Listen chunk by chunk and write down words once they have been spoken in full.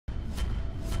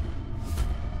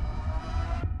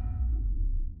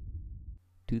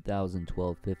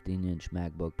2012 15-inch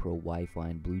MacBook Pro Wi-Fi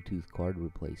and Bluetooth card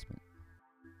replacement.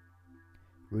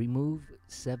 Remove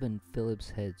 7 Phillips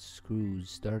head screws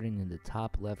starting in the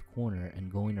top left corner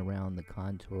and going around the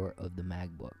contour of the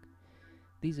MacBook.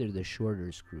 These are the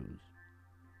shorter screws.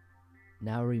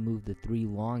 Now remove the 3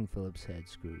 long Phillips head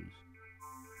screws.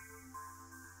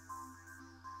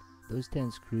 Those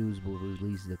 10 screws will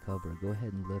release the cover. Go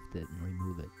ahead and lift it and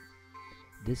remove it.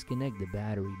 Disconnect the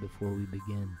battery before we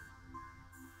begin.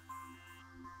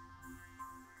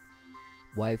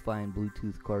 Wi-Fi and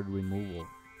Bluetooth card removal.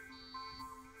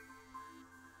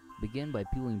 Begin by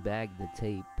peeling back the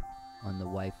tape on the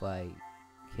Wi-Fi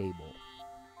cable.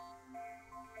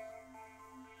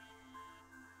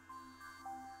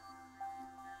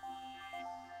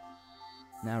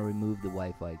 Now remove the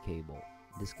Wi-Fi cable.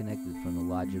 Disconnect it from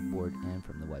the logic board and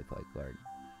from the Wi-Fi card.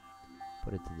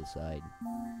 Put it to the side.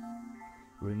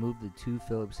 Remove the 2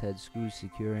 Phillips head screws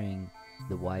securing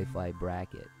the Wi-Fi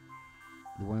bracket.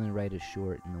 The one on the right is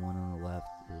short and the one on the left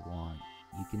is long.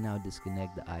 You can now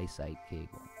disconnect the eyesight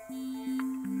cable.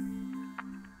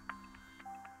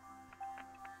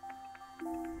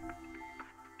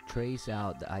 Trace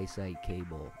out the eyesight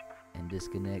cable and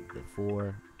disconnect the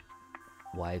 4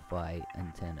 Wi-Fi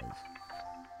antennas.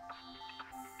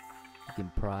 You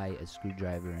can pry a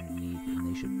screwdriver underneath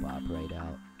and they should pop right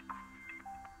out.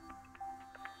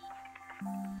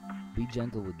 Be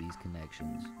gentle with these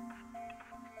connections.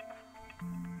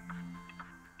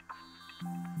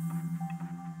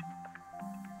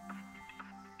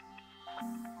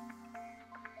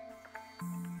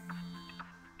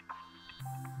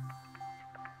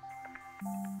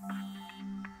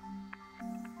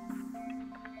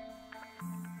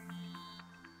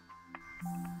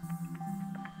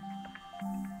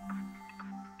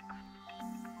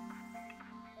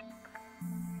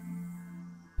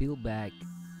 Peel back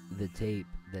the tape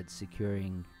that's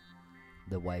securing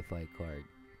the Wi-Fi card.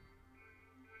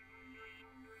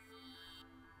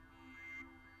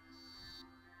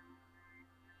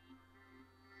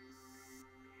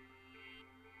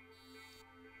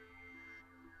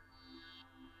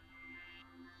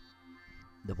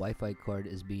 The Wi-Fi card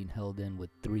is being held in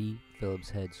with 3 Phillips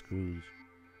head screws.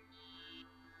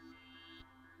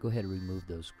 Go ahead and remove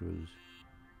those screws.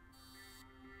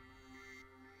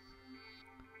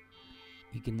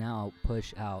 You can now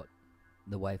push out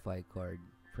the Wi-Fi card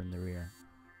from the rear.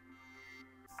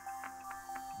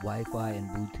 Wi-Fi and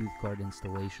Bluetooth card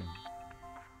installation.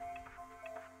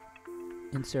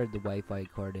 Insert the Wi-Fi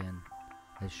card in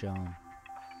as shown.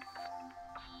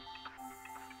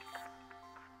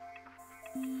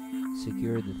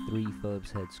 Secure the 3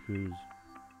 Phillips head screws.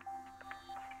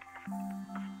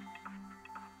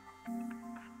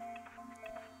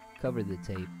 Cover the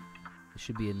tape. There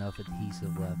should be enough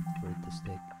adhesive left for it to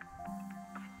stick.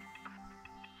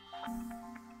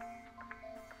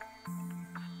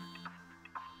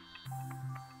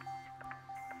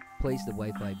 Place the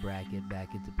Wi-Fi bracket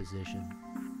back into position.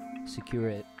 Secure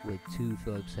it with 2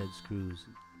 Phillips head screws.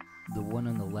 The one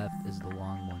on the left is the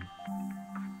long one.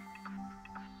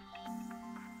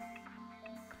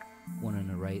 One on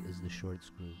the right is the short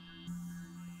screw.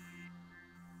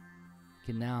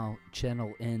 You can now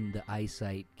channel in the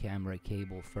eyesight camera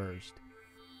cable first,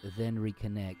 then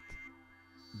reconnect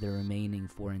the remaining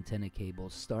 4 antenna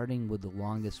cables, starting with the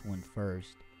longest one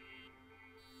first,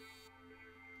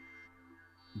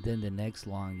 then the next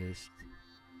longest,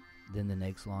 then the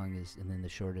next longest, and then the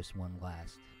shortest one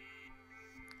last.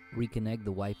 Reconnect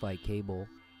the Wi-Fi cable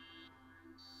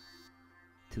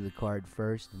to the card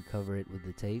first and cover it with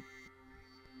the tape,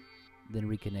 then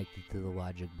reconnect it to the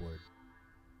logic board.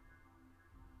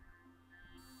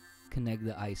 Connect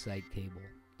the eyesight cable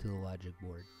to the logic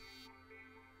board.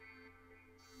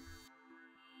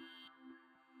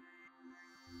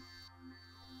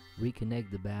 Reconnect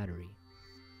the battery.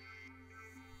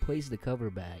 Place the cover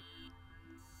back.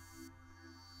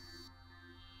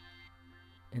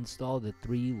 Install the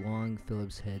 3 long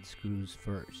Phillips head screws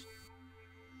first.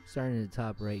 Starting in the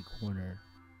top right corner,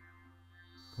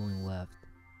 going left.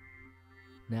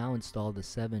 Now install the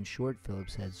 7 short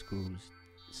Phillips head screws,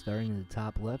 starting in the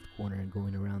top left corner and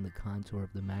going around the contour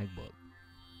of the MacBook.